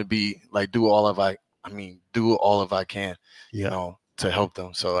makes me want to be like, do all of I can, you know, to help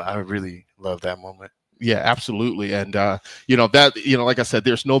them. So I really love that moment. Yeah, absolutely. And, you know, that, you know, like I said,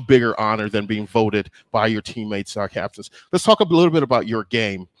 there's no bigger honor than being voted by your teammates, captains. Let's talk a little bit about your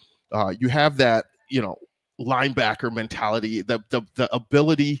game. You have that, you know, linebacker mentality, the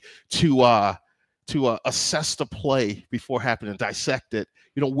ability to assess the play before happening and dissect it.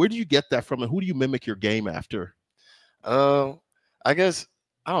 You know, where do you get that from and who do you mimic your game after? I guess,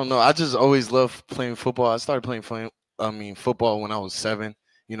 I don't know. I just always loved playing football. I started playing football when I was 7.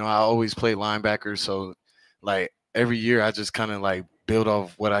 You know, I always play linebacker, so like every year I just kind of like build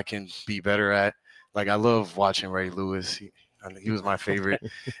off what I can be better at. Like I love watching Ray Lewis. He was my favorite.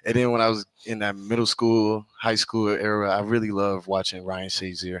 And then when I was in that middle school, high school era, I really loved watching Ryan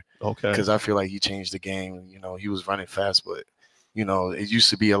Shazier. Okay. Because I feel like he changed the game. You know, he was running fast, but you know, it used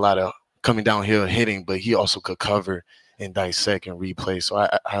to be a lot of coming downhill hitting, but he also could cover and dissect and replay. So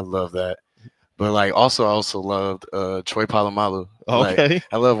I love that. But like I also loved Troy Polamalu. Okay. Like,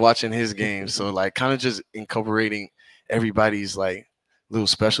 I love watching his game. So like kind of just incorporating everybody's like little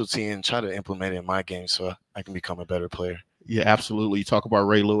specialty and try to implement it in my game so I can become a better player. Yeah, absolutely. You talk about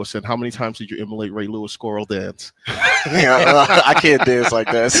Ray Lewis, and how many times did you emulate Ray Lewis squirrel dance? I can't dance like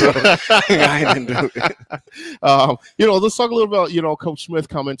that, so I didn't do it. You know, let's talk a little about, you know, Coach Smith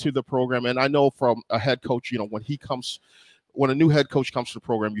coming to the program, and I know from a head coach, you know, when a new head coach comes to the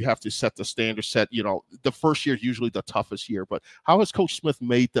program, you have to set the standard. You know, the first year is usually the toughest year. But how has Coach Smith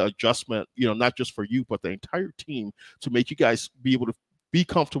made the adjustment, you know, not just for you, but the entire team to make you guys be able to be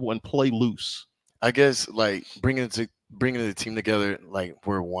comfortable and play loose? I guess like bringing the team together, like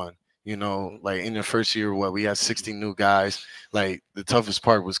we're one. You know, like in the first year, we had 60 new guys. Like the toughest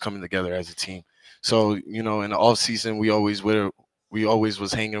part was coming together as a team. So, you know, in the off season, we always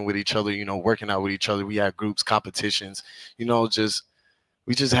was hanging with each other, you know, working out with each other. We had groups, competitions, you know,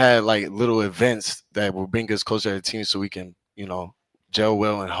 we just had like little events that will bring us closer to the team so we can, you know, gel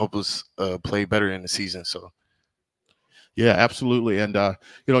well and help us play better in the season. So. Yeah, absolutely. And,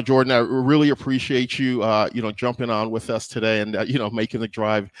 you know, Jordan, I really appreciate you, you know, jumping on with us today and, you know, making the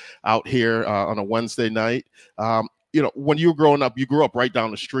drive out here on a Wednesday night. You know, when you were growing up, you grew up right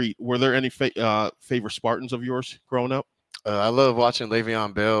down the street. Were there any favorite Spartans of yours growing up? I love watching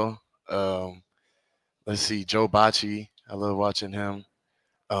Le'Veon Bell. Let's see, Joe Bocci. I love watching him.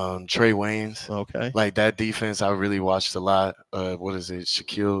 Trey Waynes. Okay. Like that defense, I really watched a lot. What is it?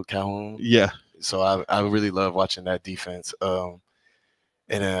 Shaquille Calhoun. Yeah. So I really love watching that defense. And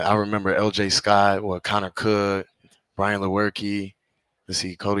then I remember LJ Scott, Connor Cook, Brian Lewerke. Let's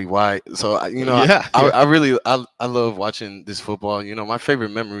see, Cody White. So you know, yeah. I really love watching this football. You know, my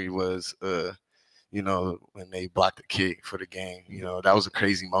favorite memory was you know, when they blocked the kick for the game. You know, that was a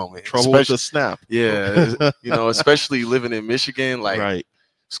crazy moment. Trouble with the snap. Yeah. You know, especially living in Michigan, like right.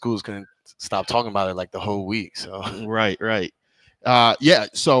 Schools couldn't stop talking about it like the whole week. So right. Yeah.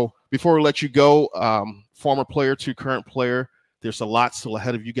 So before we let you go, former player to current player, there's a lot still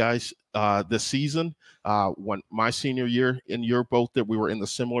ahead of you guys this season. When my senior year and you're both that we were in the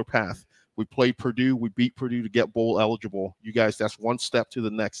similar path. We played Purdue. We beat Purdue to get bowl eligible. You guys, that's one step to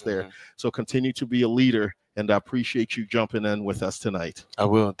the next there. So continue to be a leader, and I appreciate you jumping in with us tonight. I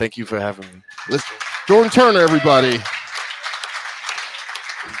will. Thank you for having me. Let's Jordan Turner, everybody.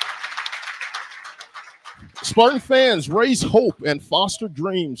 Spartan fans, raise hope and foster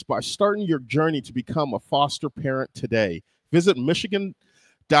dreams by starting your journey to become a foster parent today. Visit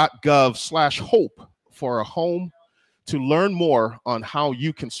michigan.gov/hope for a home to learn more on how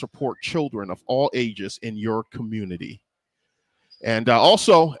you can support children of all ages in your community. And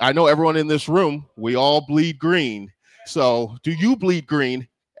also, I know everyone in this room, we all bleed green. So do you bleed green?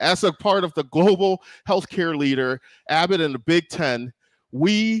 As a part of the global healthcare leader, Abbott and the Big Ten,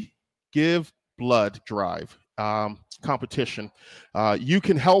 we give blood drive competition. You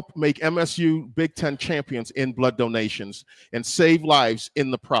can help make MSU Big Ten champions in blood donations and save lives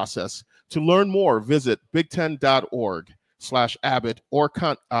in the process. To learn more, visit big10.org/Abbott or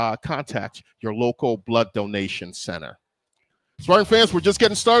contact your local blood donation center. Spartan fans, we're just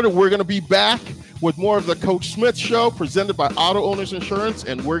getting started. We're going to be back with more of the Coach Smith Show presented by Auto Owners Insurance,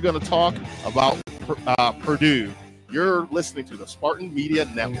 and we're going to talk about Purdue. You're listening to the Spartan Media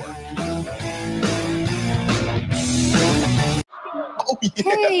Network.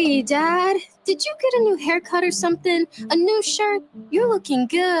 Hey, Dad. Did you get a new haircut or something? A new shirt? You're looking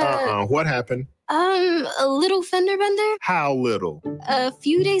good. What happened? A little fender bender? How little? A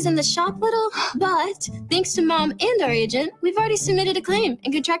few days in the shop little, but thanks to Mom and our agent, we've already submitted a claim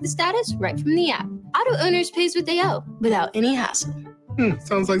and can track the status right from the app. Auto owners pays what they owe without any hassle.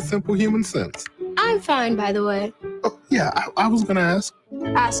 Sounds like simple human sense. I'm fine, by the way. Oh, yeah, I was gonna ask.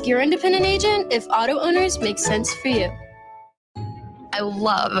 Ask your independent agent if auto owners make sense for you. I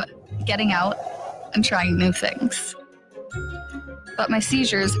love getting out and trying new things. But my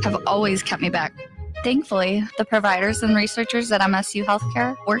seizures have always kept me back. Thankfully, the providers and researchers at MSU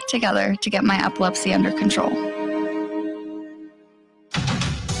Healthcare work together to get my epilepsy under control.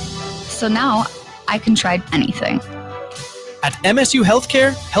 So now I can try anything. At MSU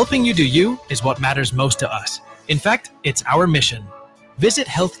Healthcare, helping you do you is what matters most to us. In fact, it's our mission. Visit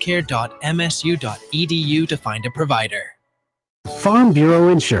healthcare.msu.edu to find a provider. Farm Bureau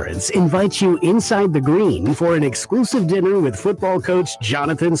Insurance invites you inside the green for an exclusive dinner with football coach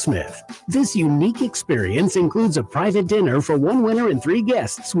Jonathan Smith. This unique experience includes a private dinner for one winner and 3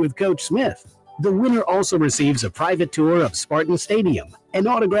 guests with Coach Smith. The winner also receives a private tour of Spartan Stadium, an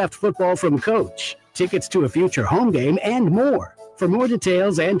autographed football from Coach, tickets to a future home game, and more. For more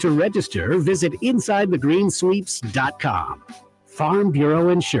details and to register, visit InsideTheGreenSweeps.com. Farm Bureau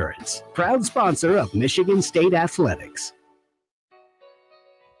Insurance, proud sponsor of Michigan State Athletics.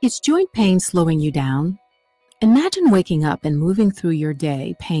 Is joint pain slowing you down? Imagine waking up and moving through your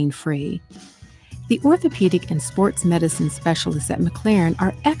day pain-free. The orthopedic and sports medicine specialists at McLaren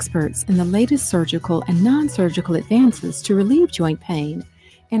are experts in the latest surgical and non-surgical advances to relieve joint pain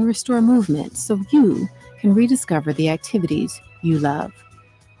and restore movement so you can rediscover the activities you love.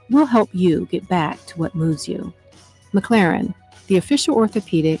 We'll help you get back to what moves you. McLaren, the official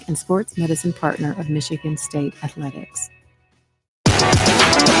orthopedic and sports medicine partner of Michigan State Athletics.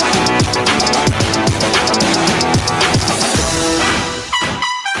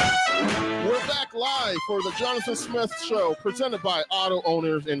 We're back live for the Jonathan Smith Show, presented by Auto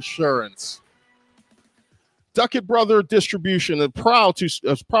Owners Insurance. Duckett Brother Distribution is proud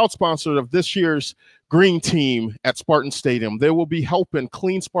sponsor of this year's Green Team at Spartan Stadium. They will be helping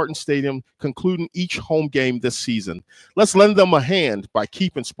clean Spartan Stadium, concluding each home game this season. Let's lend them a hand by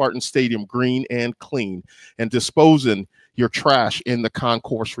keeping Spartan Stadium green and clean and disposing your trash in the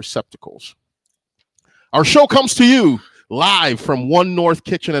concourse receptacles. Our show comes to you live from One North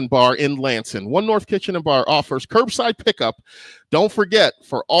Kitchen and Bar in Lansing. One North Kitchen and Bar offers curbside pickup. Don't forget,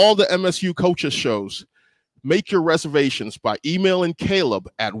 for all the MSU coaches shows, make your reservations by emailing Caleb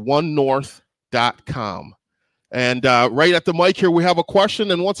at onenorth.com. And right at the mic here, we have a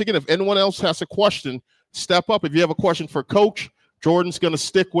question. And once again, if anyone else has a question, step up. If you have a question for Coach, Jordan's going to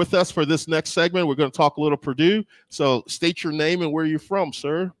stick with us for this next segment. We're going to talk a little Purdue. So state your name and where you're from,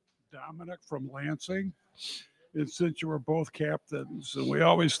 sir. Dominic from Lansing. And since you were both captains, and we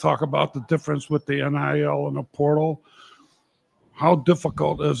always talk about the difference with the NIL and the portal, how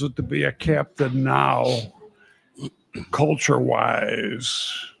difficult is it to be a captain now,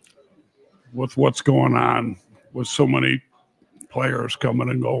 culture-wise, with what's going on with so many players coming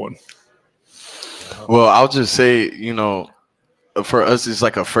and going? Well, I'll just say, you know, for us, it's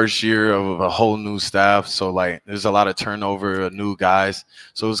like a first year of a whole new staff. So, like, there's a lot of turnover, new guys.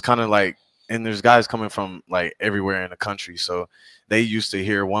 So it's kind of like, and there's guys coming from, like, everywhere in the country. So they used to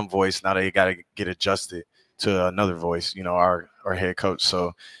hear one voice. Now they got to get adjusted to another voice, you know, our head coach.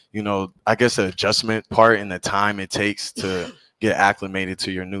 So, you know, I guess the adjustment part and the time it takes to get acclimated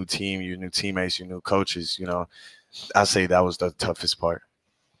to your new team, your new teammates, your new coaches, you know, I say that was the toughest part.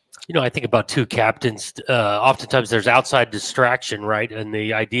 You know, I think about two captains. Oftentimes there's outside distraction, right? And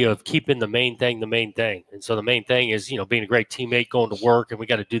the idea of keeping the main thing the main thing. And so the main thing is, you know, being a great teammate, going to work, and we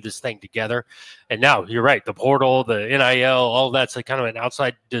got to do this thing together. And now you're right. The portal, the NIL, all that's like kind of an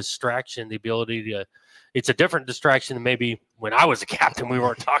outside distraction, the ability to – it's a different distraction than maybe when I was a captain. We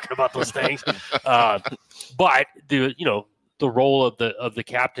weren't talking about those things. But, the role of the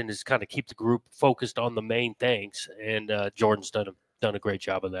captain is kind of keep the group focused on the main things. And Jordan's done a great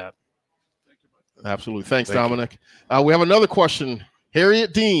job of that. Absolutely. Thanks, Dominic. We have another question.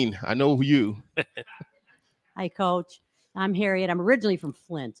 Harriet Dean, I know you. Hi, Coach. I'm Harriet. I'm originally from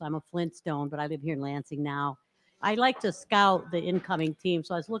Flint. So I'm a Flintstone, but I live here in Lansing now. I like to scout the incoming team.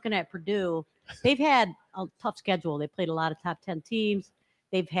 So I was looking at Purdue. They've had a tough schedule. They played a lot of top 10 teams.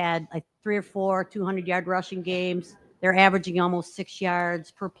 They've had like 3 or 4 200-yard rushing games. They're averaging almost 6 yards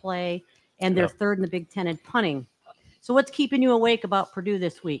per play, and they're third in the Big Ten in punting. So what's keeping you awake about Purdue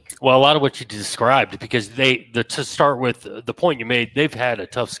this week? Well, a lot of what you described, because to start with the point you made, they've had a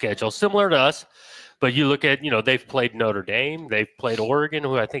tough schedule, similar to us. But you look at, they've played Notre Dame, they've played Oregon,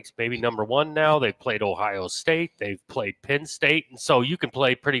 who I think is maybe number one now. They've played Ohio State, they've played Penn State, and so you can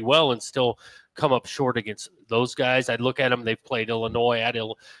play pretty well and still come up short against those guys. I'd look at them. They've played Illinois at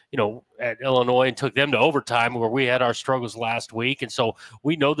Illinois and took them to overtime where we had our struggles last week. And so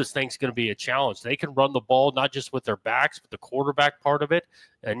we know this thing's going to be a challenge. They can run the ball, not just with their backs, but the quarterback part of it.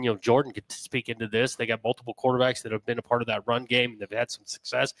 And, Jordan could speak into this. They got multiple quarterbacks that have been a part of that run game, and they've had some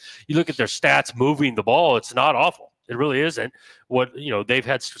success. You look at their stats moving the ball, it's not awful. It really isn't. They've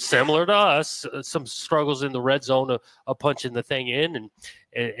had similar to us, some struggles in the red zone of punching the thing in.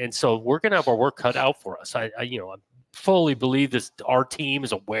 And so we're going to have our work cut out for us. I fully believe our team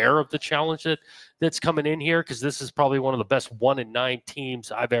is aware of the challenge that's coming in here, because this is probably one of the best 1-9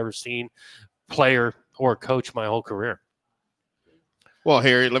 teams I've ever seen player or coach my whole career. Well,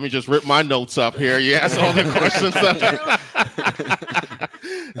 Harry, let me just rip my notes up here. You asked all the questions.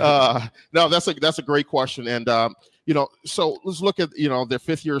 No, that's a great question. And, so let's look at, their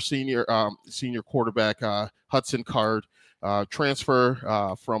fifth-year senior quarterback, Hudson Card,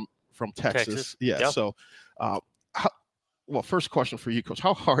 transfer from Texas. Yeah. Yep. So, first question for you, Coach.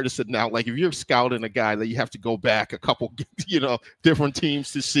 How hard is it now? Like, if you're scouting a guy that you have to go back a couple, different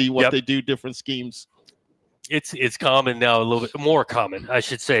teams to see what they do, different schemes? It's common now, a little bit more common, I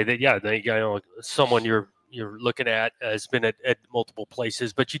should say, that, someone you're looking at has been at multiple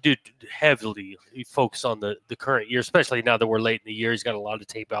places, but you do heavily focus on the current year, especially now that we're late in the year. He's got a lot of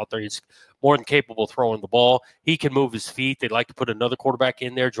tape out there. He's more than capable of throwing the ball. He can move his feet. They'd like to put another quarterback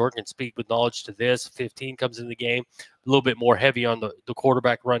in there. Jordan can speak with knowledge to this. 15 comes in the game, a little bit more heavy on the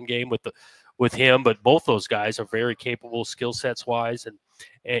quarterback run game with him, but both those guys are very capable skill sets wise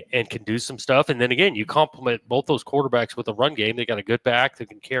and can do some stuff. And then again, you complement both those quarterbacks with a run game. They got a good back that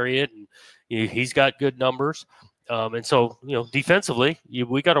can carry it, and he's got good numbers. And so, defensively,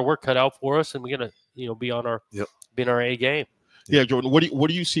 we got our work cut out for us, and we're gonna, be on our A game. Yeah, Jordan, what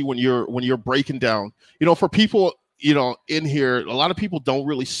do you see when you're breaking down? For people, in here, a lot of people don't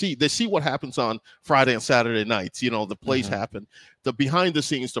really see. They see what happens on Friday and Saturday nights. The plays happen, the behind the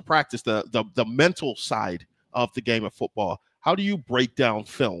scenes, the practice, the mental side of the game of football. How do you break down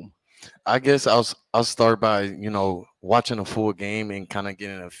film? I guess I'll start by watching a full game and kind of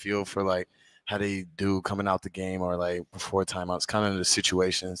getting a feel for like how they do coming out the game or like before timeouts, kind of the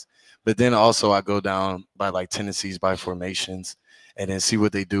situations. But then also I go down by like tendencies, by formations, and then see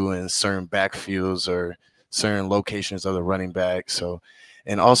what they do in certain backfields or certain locations of the running back. So,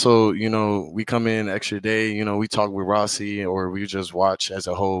 and also, we come in extra day, we talk with Rossi, or we just watch as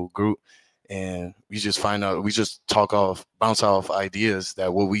a whole group, and we just find out, we just bounce off ideas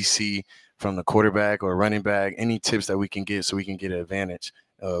that what we see from the quarterback or running back, any tips that we can get so we can get an advantage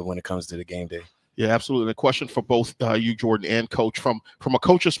when it comes to the game day. Yeah, absolutely. A question for both you, Jordan, and Coach, from a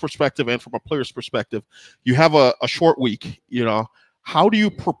coach's perspective and from a player's perspective. You have a short week, how do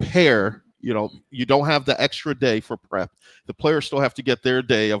you prepare? You don't have the extra day for prep. The players still have to get their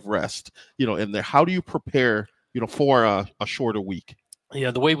day of rest, in there. How do you prepare, for a shorter week?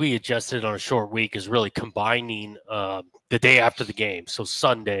 Yeah, the way we adjusted on a short week is really combining the day after the game. So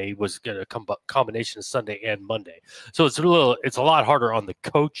Sunday was going to combination of Sunday and Monday. So it's a lot harder on the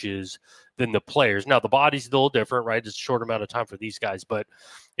coaches than the players. Now the body's a little different, right? It's a short amount of time for these guys, but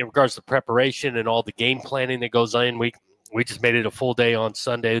in regards to preparation and all the game planning that goes in, we just made it a full day on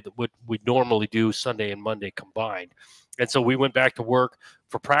Sunday that we normally do Sunday and Monday combined. And so we went back to work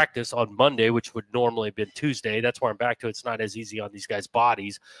for practice on Monday, which would normally have been Tuesday. That's why I'm back to it's not as easy on these guys'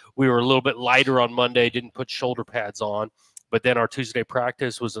 bodies. We were a little bit lighter on Monday, didn't put shoulder pads on, but then our Tuesday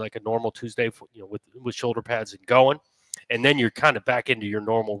practice was like a normal Tuesday, with shoulder pads and going. And then you're kind of back into your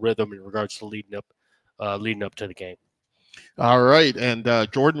normal rhythm in regards to leading up to the game. All right. And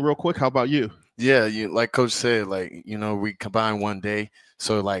Jordan, real quick, how about you? Yeah, like Coach said, we combine one day.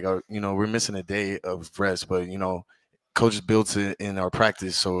 So we're missing a day of rest, but Coach built it in our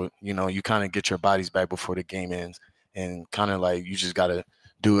practice. So, you kind of get your bodies back before the game ends, and kind of like you just got to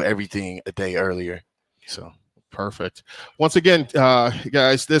do everything a day earlier. So. Perfect. Once again,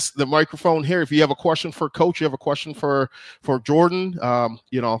 guys, the microphone here. If you have a question for Coach, you have a question for Jordan,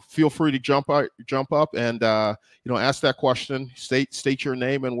 feel free to jump up and ask that question. State your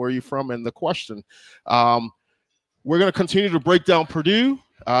name and where you're from and the question. We're going to continue to break down Purdue.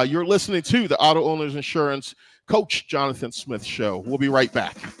 You're listening to the Auto Owners Insurance Coach Jonathan Smith Show. We'll be right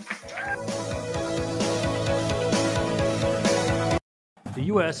back. The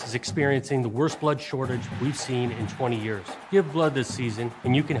U.S. is experiencing the worst blood shortage we've seen in 20 years. Give blood this season,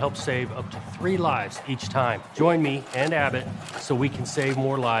 and you can help save up to 3 lives each time. Join me and Abbott so we can save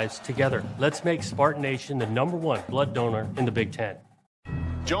more lives together. Let's make Spartan Nation the #1 blood donor in the Big Ten.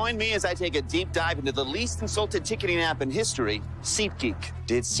 Join me as I take a deep dive into the least insulted ticketing app in history, SeatGeek.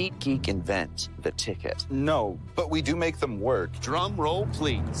 Did SeatGeek invent the ticket? No, but we do make them work. Drum roll,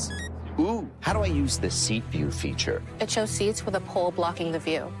 please. Ooh, how do I use the Seat View feature? It shows seats with a pole blocking the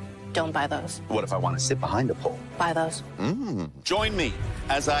view. Don't buy those. What if I want to sit behind a pole? Buy those. Join me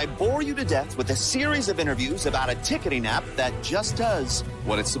as I bore you to death with a series of interviews about a ticketing app that just does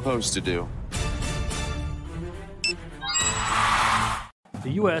what it's supposed to do.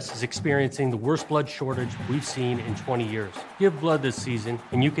 The U.S. is experiencing the worst blood shortage we've seen in 20 years. Give blood this season,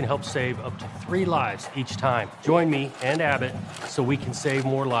 and you can help save up to 3 lives each time. Join me and Abbott so we can save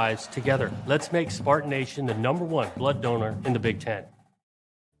more lives together. Let's make Spartan Nation the #1 blood donor in the Big Ten.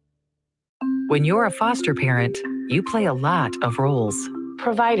 When you're a foster parent, you play a lot of roles.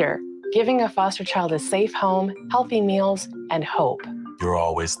 Provider, giving a foster child a safe home, healthy meals, and hope. You're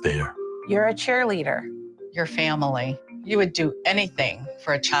always there. You're a cheerleader. Your family. You would do anything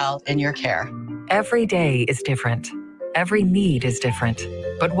for a child in your care. Every day is different. Every need is different.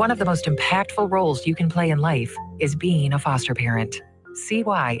 But one of the most impactful roles you can play in life is being a foster parent. See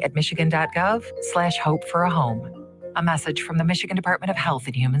why at michigan.gov/hope for a home. A message from the Michigan Department of Health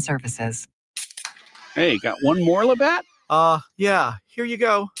and Human Services. Hey, got one more, Labatt? Yeah, here you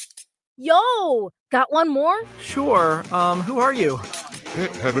go. Yo, got one more? Sure. Who are you?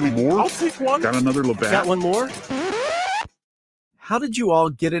 Have any more? I'll take one. Got another Labatt? Got one more? How did you all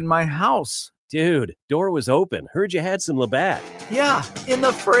get in my house? Dude, door was open. Heard you had some Labatt. Yeah, in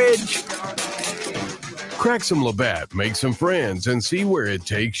the fridge. Crack some Labatt, make some friends, and see where it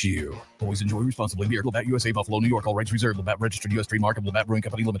takes you. Always enjoy responsibly. Beer, Labatt USA, Buffalo, New York. All rights reserved. Labatt registered U.S. trademark of Labatt Brewing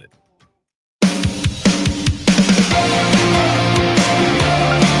Company Limited.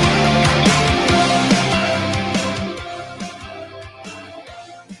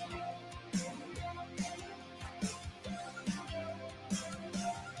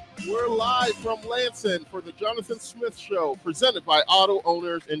 We're live from Lansing for the Jonathan Smith Show, presented by Auto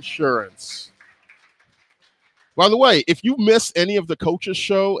Owners Insurance. By the way, if you missed any of the coaches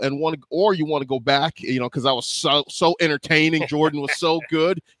show and you want to go back, because I was so entertaining, Jordan was so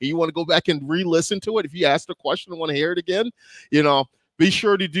good, and you want to go back and re-listen to it, if you asked a question and want to hear it again, be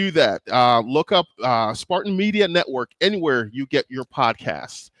sure to do that. Look up Spartan Media Network anywhere you get your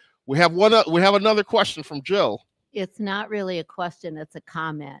podcasts. We have another question from Jill. It's not really a question, it's a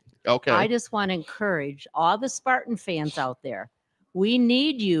comment. Okay. I just want to encourage all the Spartan fans out there. We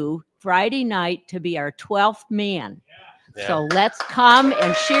need you Friday night to be our 12th man. Yeah. So let's come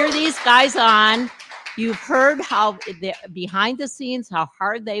and cheer these guys on. You've heard how behind the scenes, how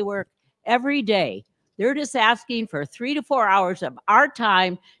hard they work every day. They're just asking for 3 to 4 hours of our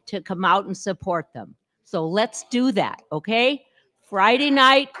time to come out and support them. So let's do that, okay? Friday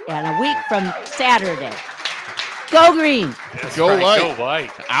night and a week from Saturday. Go green. Go right. white. Go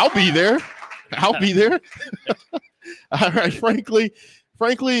white. I'll be there. All right. Frankly,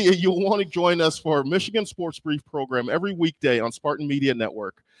 you'll want to join us for Michigan Sports Brief program every weekday on Spartan Media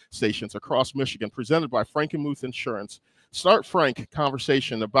Network stations across Michigan, presented by Frank & Muth Insurance. Start frank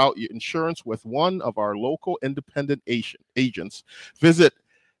conversation about your insurance with one of our local independent agents. Visit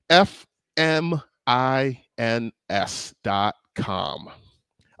fmins.com.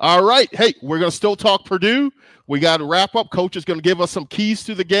 All right. Hey, we're going to still talk Purdue. We got to wrap up. Coach is going to give us some keys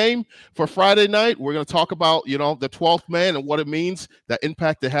to the game for Friday night. We're going to talk about, the 12th man and what it means, the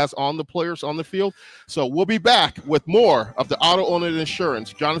impact it has on the players on the field. So we'll be back with more of the Auto Owners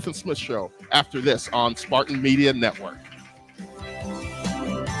Insurance Jonathan Smith Show after this on Spartan Media Network.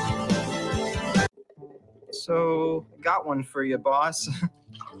 So, got one for you, boss.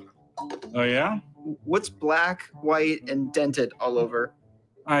 Oh, yeah? What's black, white, and dented all over?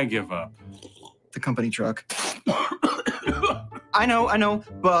 I give up. The company truck. I know,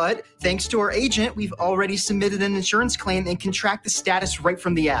 but thanks to our agent, we've already submitted an insurance claim and can track the status right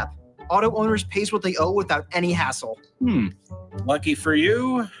from the app. Auto Owners pays what they owe without any hassle. Lucky for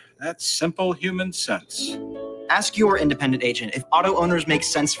you, that's simple human sense. Ask your independent agent if Auto Owners makes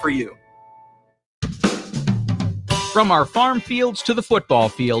sense for you. From our farm fields to the football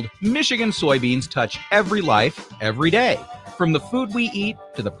field, Michigan soybeans touch every life, every day. From the food we eat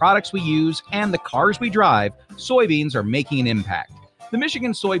to the products we use and the cars we drive, soybeans are making an impact. The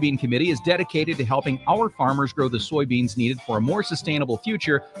Michigan Soybean Committee is dedicated to helping our farmers grow the soybeans needed for a more sustainable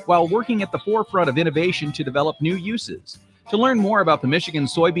future while working at the forefront of innovation to develop new uses. To learn more about the Michigan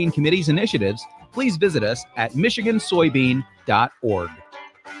Soybean Committee's initiatives, please visit us at michigansoybean.org.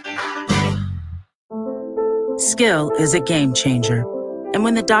 Skill is a game changer. And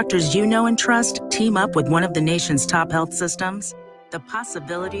when the doctors you know and trust team up with one of the nation's top health systems, the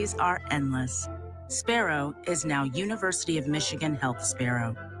possibilities are endless. Sparrow is now University of Michigan Health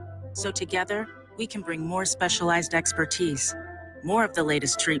Sparrow. So together, we can bring more specialized expertise, more of the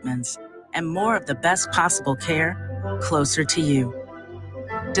latest treatments, and more of the best possible care closer to you.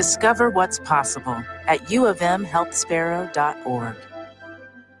 Discover what's possible at uofmhealthsparrow.org.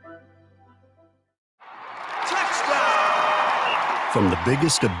 From the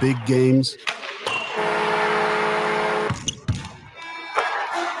biggest of big games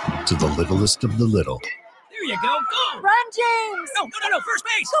to the littlest of the little. There you go. Go! Run, James! No, first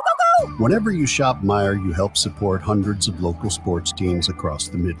base! Go, go, go! Whenever you shop Meijer, you help support hundreds of local sports teams across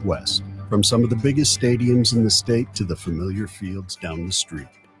the Midwest. From some of the biggest stadiums in the state to the familiar fields down the street.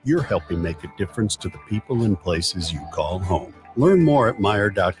 You're helping make a difference to the people and places you call home. Learn more at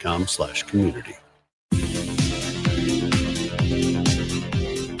Meijer.com/community.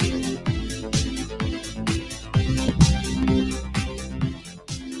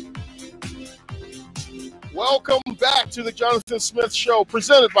 Welcome back to the Jonathan Smith Show,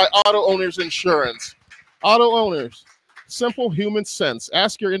 presented by Auto Owners Insurance. Auto Owners, simple human sense.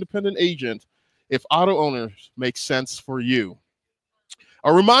 Ask your independent agent if Auto Owners makes sense for you.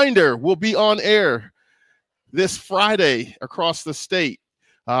 A reminder, we'll be on air this Friday across the state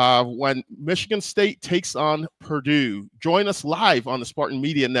when Michigan State takes on Purdue. Join us live on the Spartan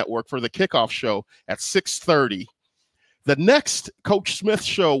Media Network for the kickoff show at 6:30. The next Coach Smith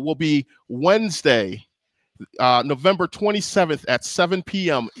Show will be Wednesday, November 27th at 7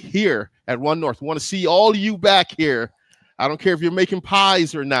 p.m. here at One North. We want to see all you back here. I don't care if you're making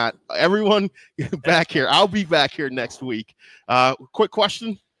pies or not. Everyone back here. I'll be back here next week. Quick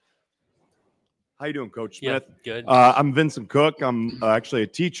question. How you doing, Coach Smith? Yeah, good. I'm Vincent Cook. I'm actually a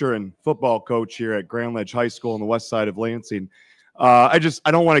teacher and football coach here at Grand Ledge High School on the west side of Lansing. I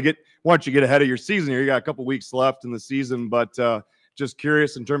don't want you to get ahead of your season here. You got a couple weeks left in the season, but just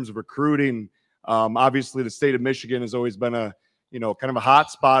curious in terms of recruiting. Obviously, the state of Michigan has always been a kind of a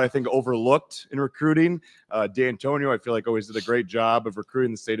hot spot, I think, overlooked in recruiting. D'Antonio, I feel like, always did a great job of recruiting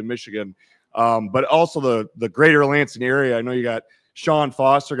the state of Michigan. But also the greater Lansing area. I know you got Sean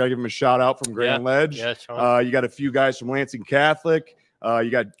Foster, got to give him a shout out from Grand Ledge. Yeah, Sean. You got a few guys from Lansing Catholic. You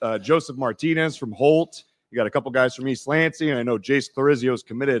got Joseph Martinez from Holt. You got a couple guys from East Lansing. I know Jace Clarizio is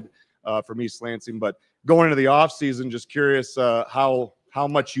committed from East Lansing. But going into the offseason, just curious how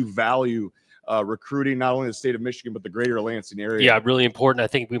much you value recruiting not only the state of Michigan but the greater Lansing area. Yeah, really important. I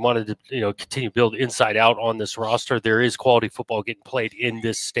think we wanted to continue to build inside out on this roster. There is quality football getting played in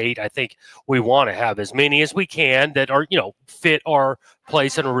this state. I think we want to have as many as we can that are fit our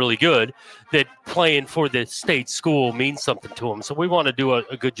place and are really good, that playing for the state school means something to them. So we want to do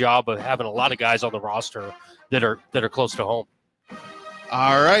a good job of having a lot of guys on the roster that are close to home.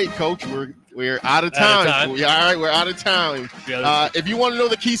 All right, Coach, we're out of time. We're out of time. If you want to know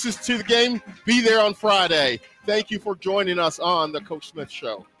the keys to the game, be there on Friday. Thank you for joining us on the Coach Smith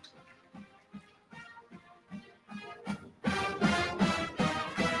Show.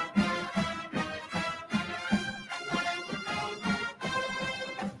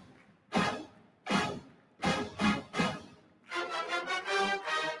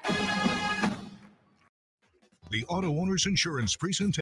 The Auto Owners Insurance Presentation.